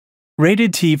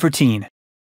Rated T for teen.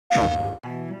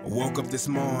 Woke up this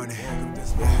morning,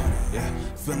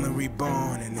 feeling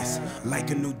reborn, and it's like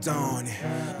a new dawn.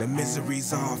 The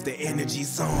misery's off, the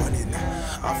energy's on, and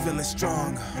I'm feeling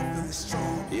strong.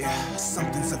 Yeah,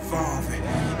 something's evolving.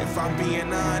 If I'm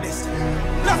being honest,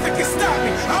 nothing can stop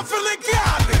me. I'm feeling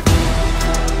godly.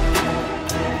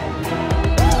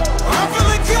 I'm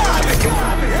feeling godly.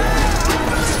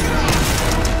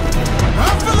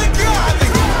 I'm feeling godly.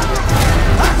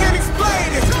 I can't explain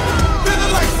it.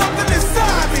 Feeling like something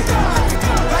inside me,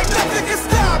 like nothing can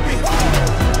stop me.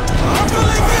 I'm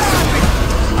feeling godly.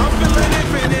 I'm feeling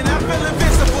infinite. I feel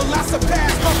invincible. I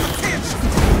surpass my potential.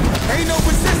 Ain't no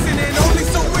resisting it. Only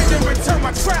surrender and turn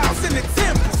my trials into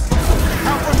temples.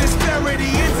 Out from disparity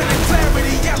into the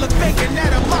clarity, elevating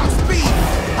at a Mach speed.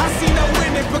 I see no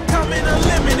ending, becoming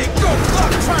unlimited. Good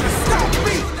luck trying to stop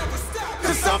me,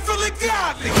 'cause I'm feeling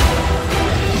godly.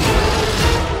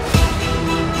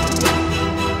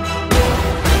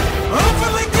 I'm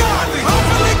feeling godly. I'm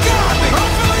feeling godly. I'm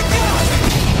feeling godly.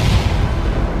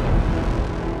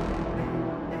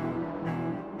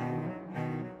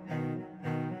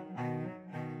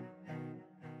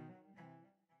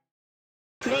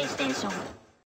 PlayStation